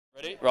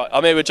Ready? Right,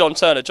 I'm here with John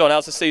Turner. John,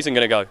 how's the season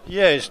going to go?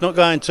 Yeah, it's not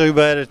going too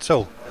bad at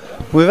all.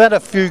 We've had a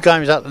few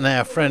games up to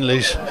now,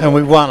 friendlies, and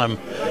we won them.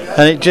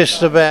 And it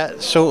just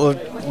about sort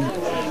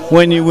of,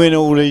 when you win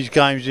all these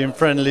games in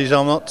friendlies,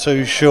 I'm not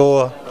too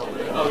sure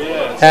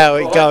how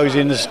it goes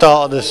in the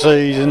start of the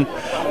season.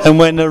 And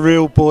when the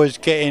real boys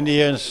get in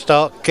here and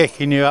start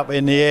kicking you up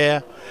in the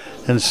air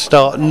and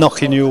start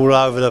knocking you all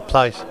over the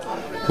place,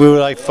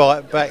 will they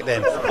fight back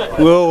then?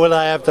 Will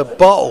they have the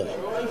bottle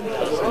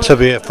to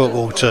be a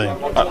football team?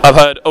 I've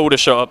heard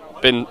Aldershot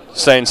have been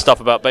saying stuff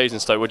about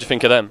Basingstoke. What do you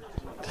think of them?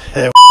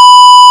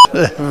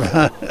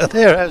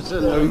 They're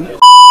absolute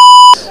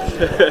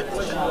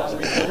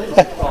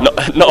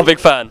not a big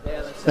fan.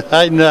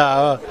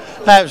 No,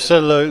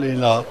 absolutely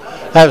not.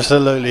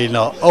 Absolutely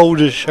not.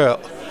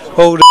 Aldershot.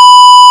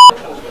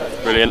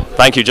 Brilliant.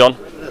 Thank you, John.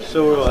 That's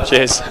all right.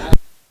 Cheers.